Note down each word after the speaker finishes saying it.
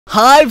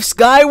Hive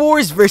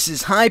Skywars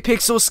versus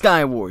Hypixel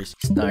Skywars.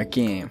 It's our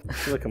game. I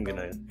feel like I'm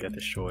gonna get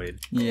destroyed.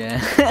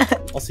 Yeah.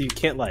 Also, you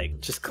can't like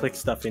just click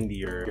stuff into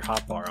your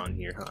hotbar on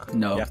here, huh?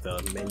 No. You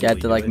have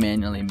to like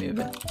manually move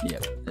it.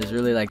 Yep. There's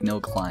really like no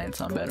clients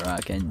on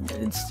Bedrock, and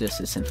it's just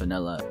a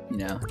vanilla, you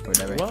know, or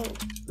whatever. Well,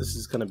 this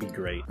is gonna be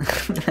great.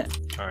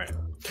 All right.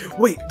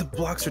 Wait, the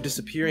blocks are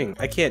disappearing.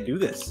 I can't do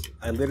this.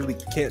 I literally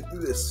can't do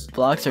this.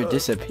 Blocks are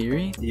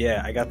disappearing?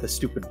 Yeah, I got the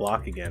stupid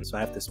block again, so I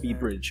have to speed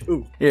bridge.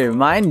 Ooh. Here,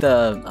 mind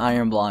the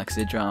iron blocks.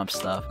 It drops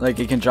stuff. Like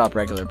it can drop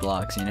regular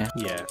blocks, you know?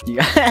 Yeah.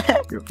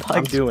 Your blocks,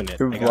 I'm doing it.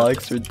 Your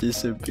blocks are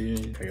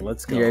disappearing. Okay,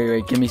 let's go. Here,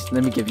 wait,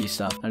 let me give you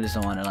stuff. I just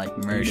don't want to like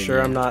murder you.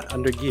 Sure I'm not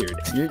under geared?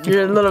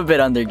 You're a little bit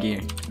under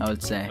geared, I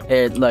would say.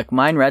 Here, look,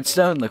 mine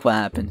redstone. Look what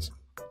happens.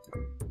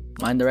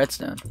 Mine the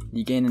redstone.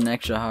 You gain an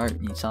extra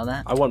heart. You saw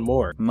that? I want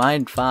more.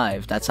 Mine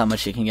 5. That's how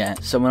much you can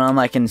get. So when I'm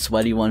like in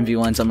sweaty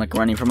 1v1s, I'm like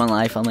running for my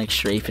life. I'm like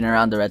strafing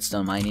around the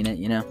redstone, mining it,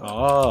 you know?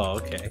 Oh,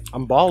 okay.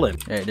 I'm balling.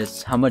 There it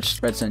is. How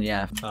much redstone do you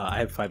have? I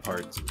have 5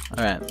 hearts.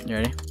 Alright, you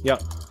ready?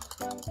 Yep.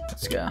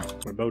 Let's go.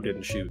 My bow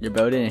didn't shoot. Your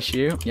bow didn't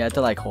shoot? You have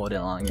to like hold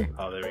it longer.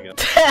 Oh, there we go.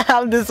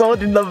 I'm just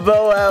holding the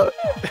bow out.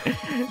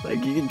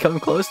 Like you can come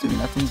close to me.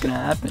 Nothing's gonna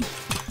happen.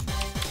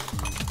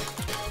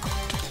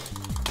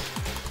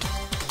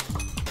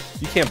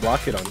 You can't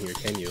block it on here,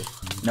 can you?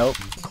 Nope.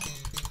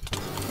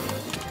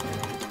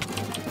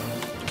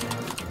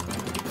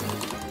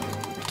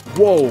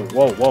 Whoa,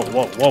 whoa, whoa,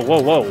 whoa, whoa,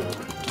 whoa, whoa.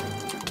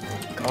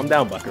 Calm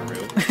down,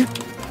 Buckaroo.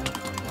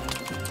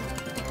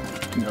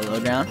 No low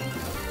ground.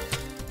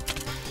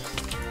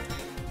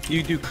 Do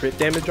you do crit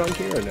damage on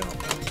here or no?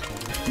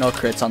 No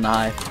crits on the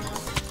hive.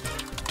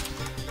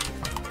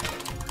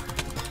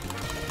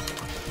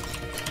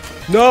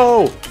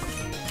 No! I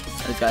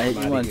just gotta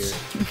hit you once.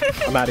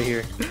 I'm out of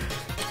here.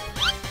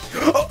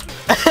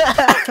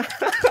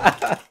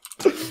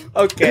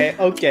 Okay.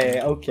 I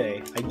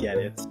get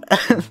it.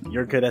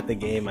 You're good at the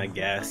game, I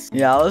guess.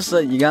 Yeah, also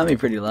you got me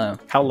pretty low.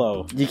 How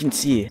low? You can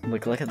see.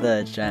 Look at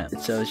the chat.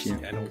 It shows you.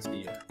 Yeah, I don't see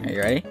you. Are you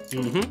ready?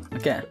 Mm-hmm.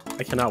 Okay.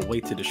 I cannot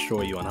wait to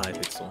destroy you on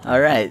Hypixel.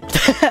 Alright.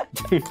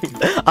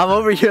 I'm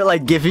over here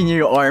like giving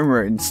you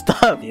armor and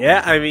stuff.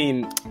 Yeah, I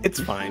mean, it's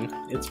fine.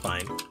 It's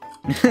fine.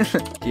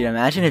 Dude,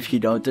 imagine if you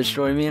don't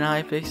destroy me in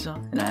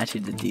Hypixel and I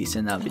actually did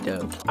decent. That'd be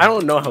dope. I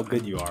don't know how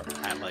good you are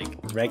at like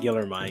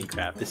regular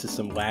Minecraft. This is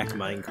some whack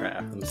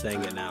Minecraft. I'm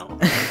saying it now.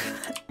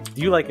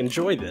 Do you like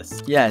enjoy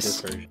this?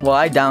 Yes. Well,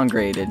 I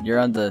downgraded. You're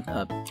on the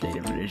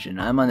updated version.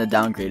 I'm on the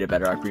downgraded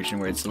Bedrock version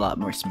where it's a lot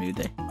more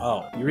smoother.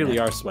 Oh, you really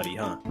are sweaty,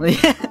 huh?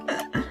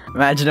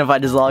 Imagine if I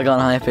just log on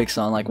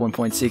Hypixel on like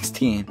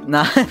 1.16.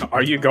 Nah.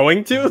 Are you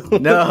going to?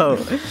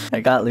 No. I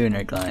got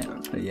Lunar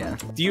Client, but yeah.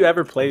 Do you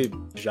ever play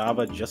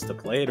Java just to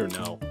play it or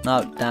no?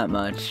 Not that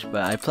much,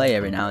 but I play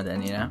every now and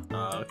then, you know?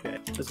 Oh, okay.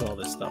 There's all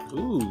this stuff.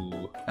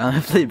 Ooh.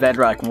 I play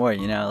Bedrock more,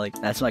 you know? Like,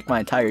 that's like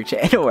my entire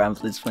channel where I'm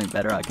just playing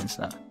Bedrock and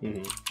stuff.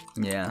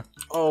 Mm-hmm. Yeah.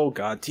 Oh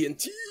god,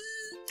 TNT.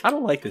 I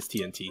don't like this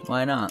TNT.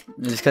 Why not?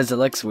 Just because it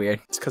looks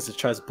weird. It's because it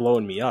tries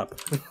blowing me up.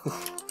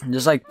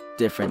 There's like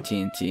different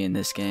TNT in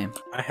this game.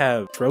 I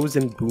have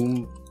frozen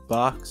boom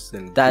box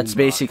and that's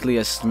basically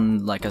a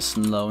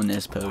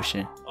slowness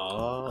potion.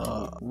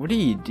 Oh. What are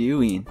you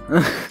doing?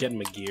 Getting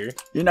my gear.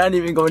 You're not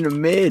even going to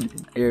mid.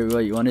 Here,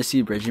 what, you want to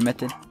see bridging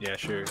method? Yeah,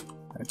 sure.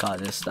 I call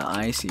this the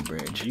icy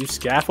bridge. Are you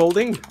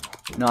scaffolding?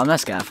 No, I'm not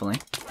scaffolding.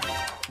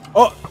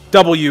 Oh,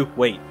 W.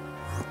 Wait.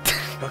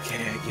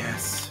 Okay, I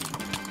guess.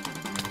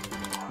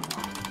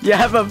 You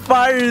have a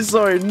fire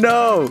sword.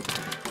 No.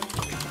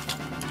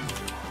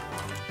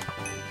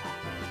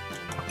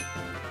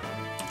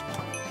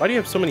 Why do you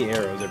have so many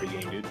arrows every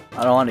game, dude?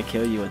 I don't want to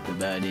kill you with the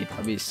bow, dude.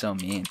 I'll be so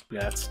mean.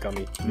 Yeah, that's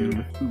scummy,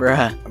 dude.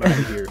 Bruh. I'm out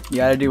of here. You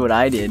gotta do what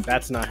I did.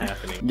 That's not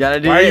happening. You gotta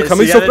do Why this. are you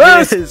coming You so gotta do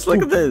fast? this.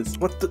 Look at this.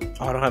 What the?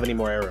 Oh, I don't have any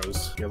more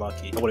arrows. You're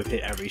lucky. I would have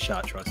hit every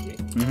shot, trust me.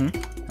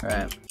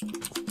 Alright.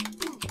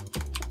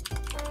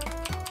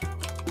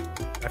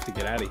 I have to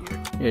get out of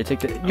here. Here, take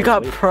the. You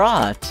got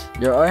prot.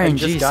 Your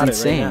RNG is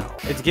insane.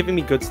 Right now. It's giving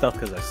me good stuff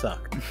because I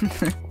suck.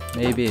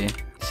 Maybe.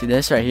 See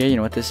this right here? You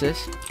know what this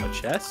is? A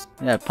chest?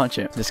 Yeah, punch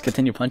it. Just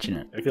continue punching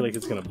it. I feel like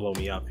it's gonna blow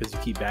me up because you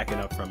keep backing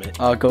up from it.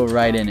 I'll go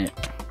right in it.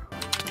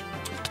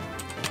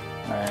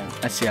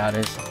 Alright, I see how it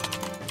is.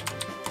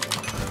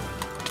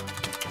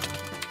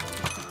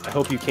 I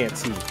hope you can't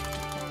see.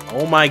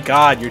 Oh my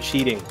god, you're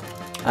cheating.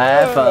 I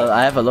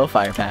have a low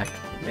fire pack.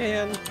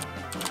 Man.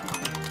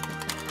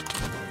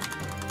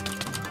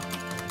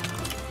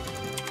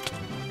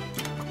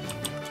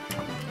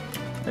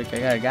 Look, I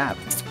got a gap.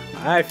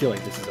 I feel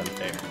like this is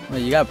unfair. Well,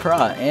 you got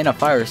prot and a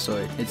fire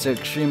sword. It's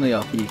extremely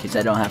OP because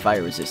I don't have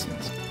fire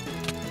resistance.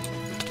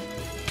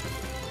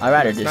 I'd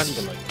rather It's not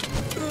just... even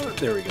like...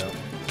 there we go.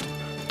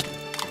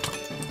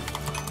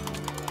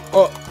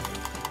 Oh!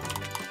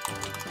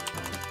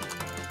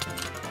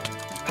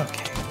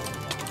 Okay.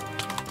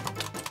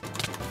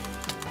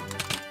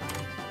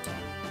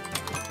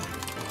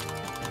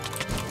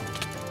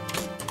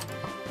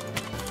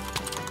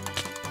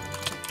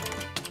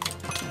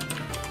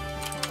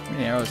 How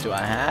many arrows do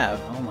I have?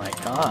 Oh my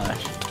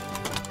gosh.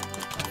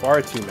 Far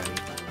too many.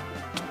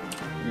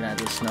 We're gonna have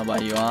to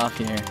snowball you off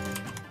here.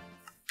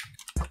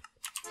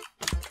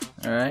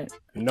 Alright.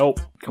 Nope.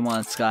 Come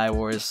on,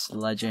 Skywars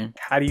legend.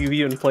 How do you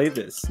even play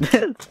this?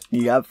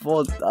 You got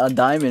full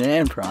diamond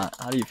and prot.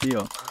 How do you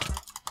feel?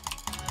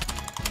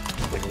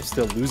 Like you're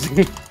still losing?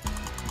 You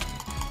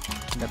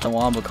got the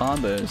wombo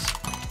combos.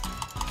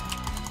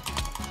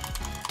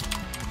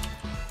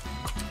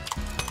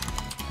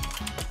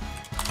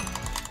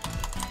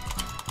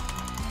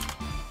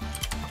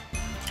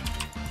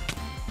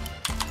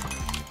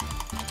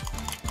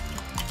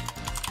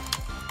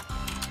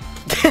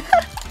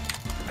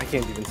 I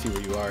can't even see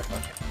where you are.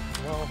 Okay.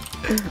 Well,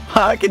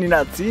 How can you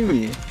not see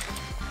me?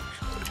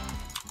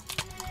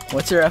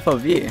 What's your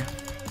FOV?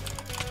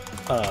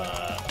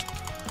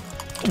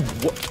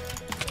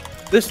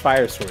 what? This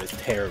fire sword is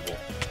terrible.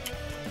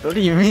 What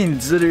do you mean?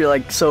 It's literally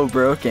like so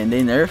broken.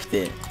 They nerfed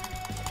it,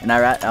 and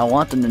I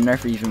want them to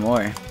nerf it even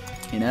more.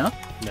 You know?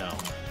 No.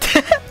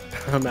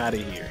 I'm out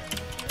of here.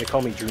 They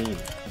call me Dream.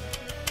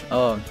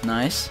 Oh,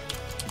 nice.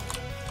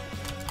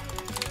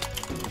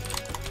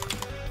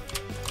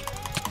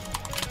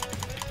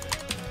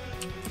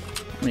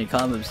 How many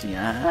combos do you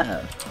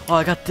have? Oh,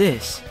 I got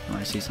this. I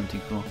want to see something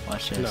cool.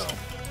 Watch this. No.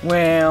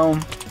 Well,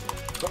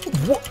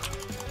 What?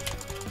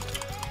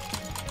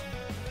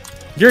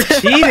 You're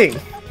cheating!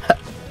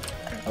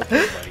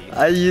 Okay, buddy.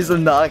 I use a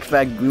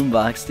knockback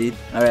boombox, dude.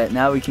 Alright,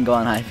 now we can go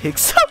on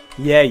Hypixel.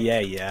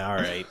 Yeah,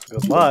 alright.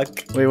 Good luck.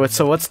 Wait, what's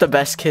the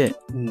best kit?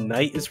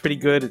 Knight is pretty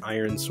good.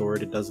 Iron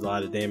Sword, it does a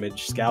lot of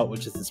damage. Scout,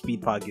 which is the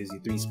speed pod, gives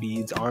you 3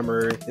 speeds.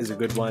 Armor is a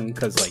good one,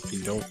 because like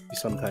you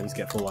sometimes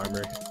get full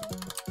armor.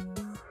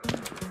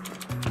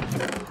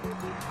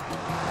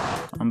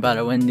 I'm about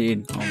to win,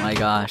 dude. Oh my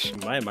gosh.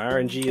 My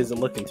RNG isn't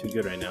looking too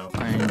good right now.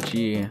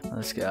 RNG.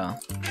 Let's go.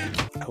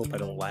 I hope I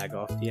don't lag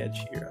off the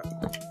edge here.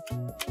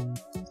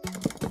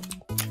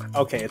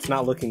 Okay, it's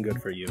not looking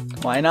good for you.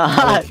 Why I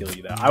not? won't kill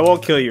you though. I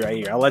won't kill you right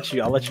here. I'll let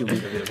you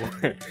leave a bit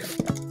more.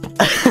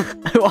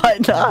 Why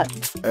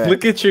not? Right.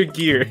 Look at your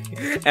gear.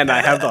 And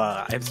I have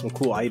some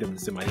cool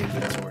items in my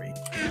inventory.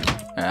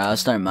 Alright, I'll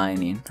start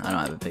mining. I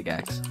don't have a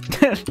pickaxe.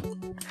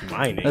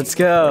 Mining. Let's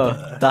go.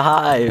 The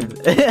Hive.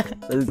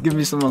 Let's give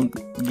me some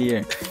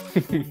gear.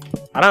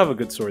 I don't have a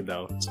good sword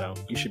though, so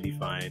you should be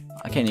fine.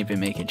 I can't even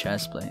make a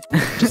chest plate.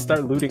 Just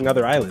start looting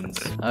other islands.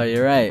 Oh,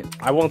 you're right.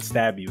 I won't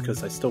stab you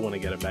because I still want to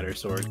get a better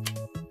sword.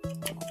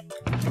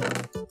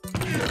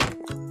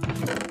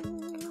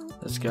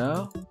 Let's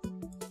go.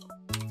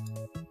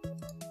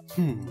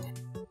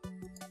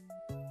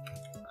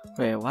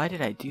 Wait, why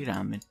did I do that?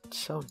 I'm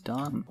so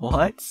dumb.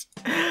 What?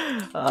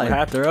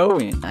 I'm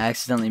throwing. I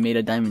accidentally made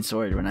a diamond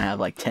sword when I have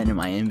like 10 in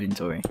my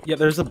inventory. Yeah,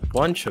 there's a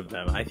bunch of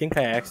them. I think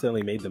I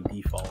accidentally made them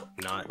default,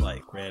 not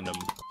like random.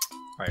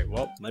 Alright,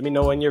 well, let me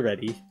know when you're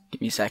ready.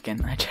 Give me a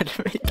second. I tried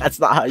to make. That's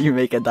not how you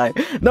make a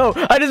diamond. No,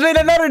 I just made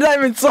another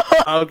diamond sword.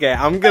 Okay,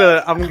 I'm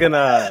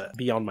gonna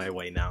be on my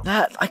way now.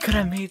 That I could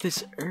have made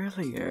this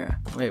earlier.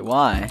 Wait,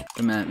 why?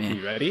 Come at me.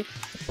 You ready?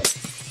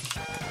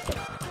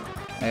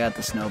 I got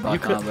the snowball You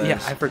could, combos. yeah,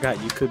 I forgot.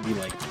 You could be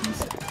like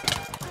decent.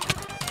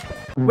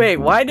 Wait,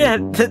 why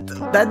did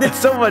that did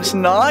so much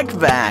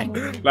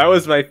knockback? That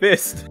was my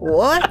fist.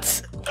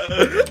 What?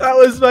 That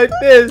was my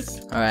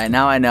fist. All right,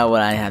 now I know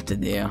what I have to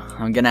do.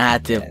 I'm gonna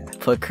have to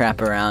put crap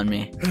around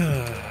me.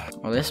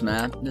 Well, this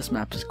map is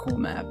a cool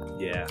map.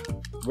 Yeah,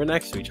 we're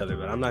next to each other,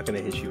 but I'm not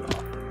gonna hit you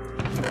off.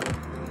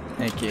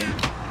 Thank you.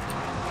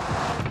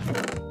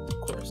 Of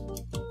course.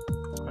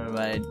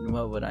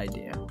 What would I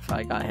do if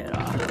I got hit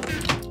off?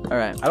 All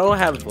right. I don't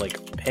have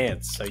like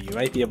pants, so you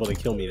might be able to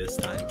kill me this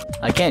time.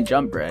 I can't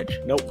jump bridge.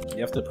 Nope,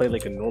 you have to play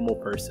like a normal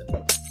person.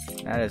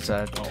 That is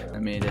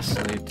let me just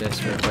leave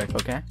this real quick,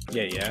 okay?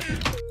 Yeah.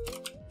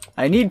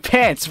 I need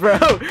pants, bro!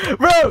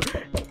 Bro!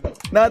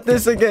 Not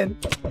this again.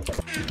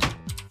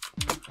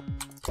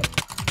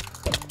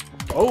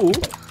 Oh!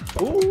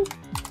 Ooh!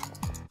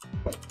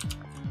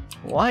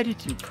 Why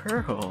did you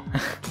pearl?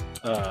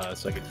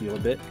 So I can heal a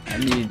bit. I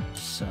need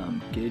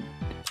some good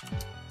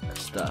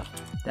stuff.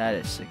 That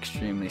is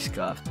extremely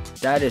scuffed.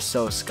 That is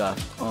so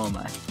scuffed. Oh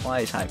my.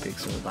 Why is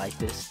Hypixel like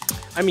this?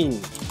 I mean...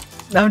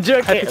 No, I'm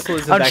joking. Hypixel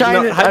isn't I'm that...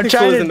 trying no, to...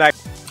 Hypixel isn't that...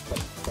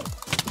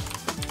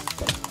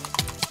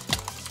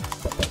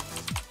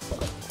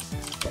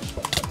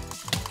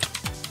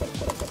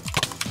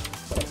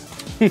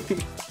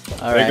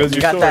 Alright, goes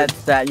you your got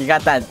sword. you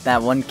got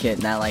that one kit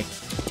that like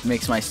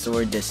makes my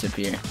sword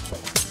disappear.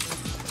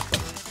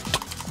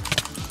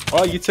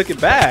 Oh, you took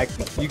it back.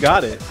 You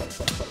got it.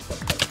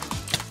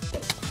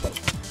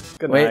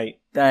 Good night.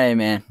 Alright,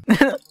 man.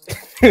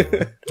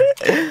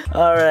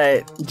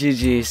 Alright,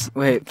 GG's.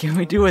 Wait, can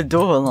we do a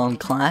duel along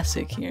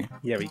classic here?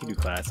 Yeah, we can do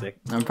classic.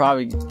 I'm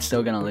probably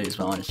still gonna lose,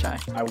 but I want to try.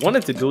 I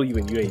wanted to duel you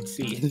in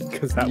UHC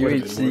because that would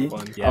have been more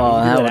fun. Yeah, Oh,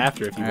 we can do that it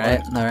after if you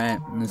want. Alright.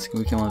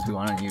 We can if we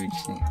want on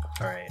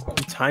UHC. Alright.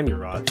 You time your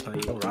rod. You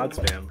know, rod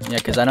spam. Yeah,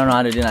 because I don't know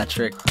how to do that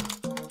trick.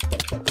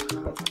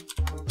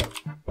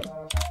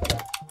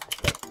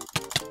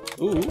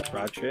 Ooh,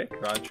 rod trick.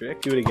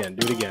 Do it again.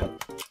 Do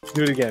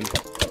it again.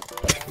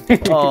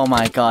 Oh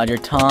my god, you're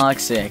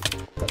toxic.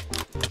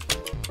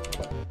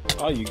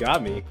 Oh, you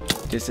got me.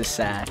 This is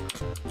sad.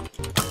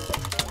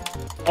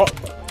 Oh.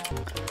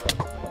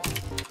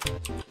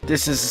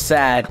 This is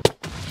sad.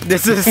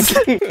 This is.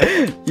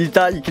 You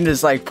thought you can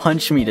just like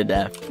punch me to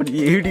death. Who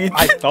do you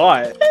I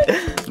thought.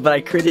 But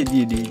I critted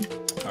you, dude.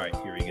 Alright,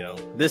 here we go.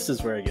 This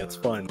is where it gets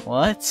fun.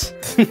 What?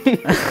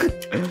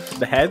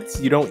 The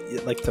heads, you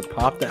don't like to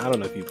pop them. I don't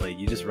know if you played.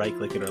 You just right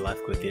click it or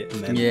left click it.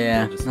 And then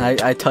Yeah, just...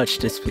 I touched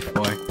this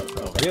before.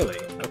 Oh, really?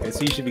 Okay,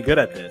 so you should be good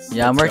at this.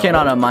 Yeah, I'm working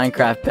on a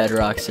Minecraft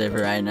Bedrock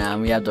server right now.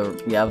 And we have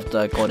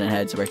the golden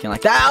heads working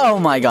like that. Oh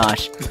my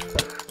gosh.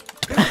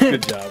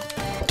 Good job.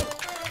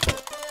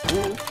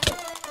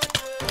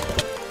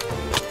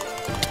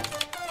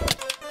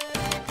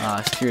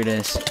 Ah, screw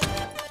this.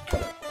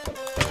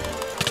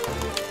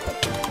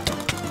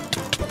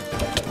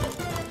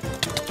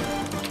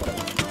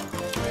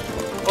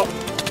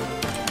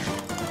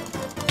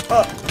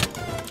 Oh.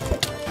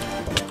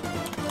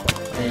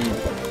 Hey,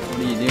 what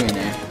are you doing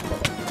there?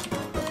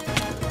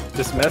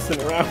 Just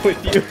messing around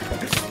with you.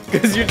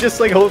 Because you're just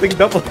like holding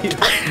W.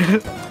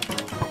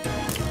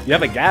 You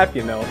have a gap,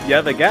 you know. You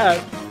have a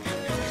gap.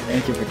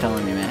 Thank you for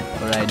telling me, man.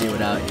 What would I do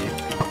without you?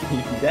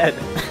 You're dead.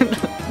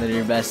 They're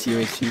your best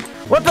UHC.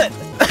 What the?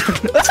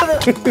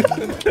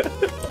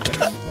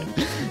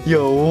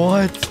 Yo,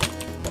 what?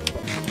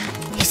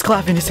 He's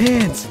clapping his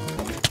hands.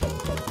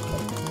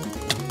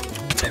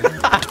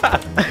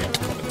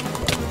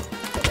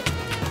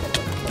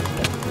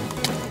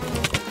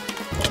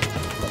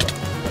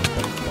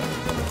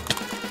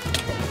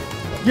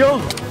 Yo!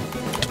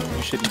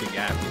 You should eat a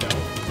gap, you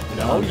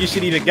know. No, you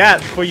should eat a gap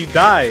before you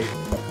die.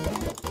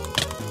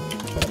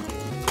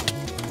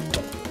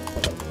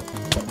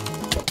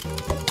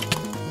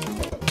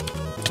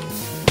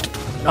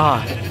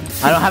 Ah,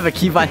 I don't have a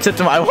keybind set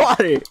to my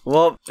water.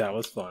 Well, that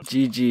was fun.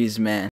 GG's, man.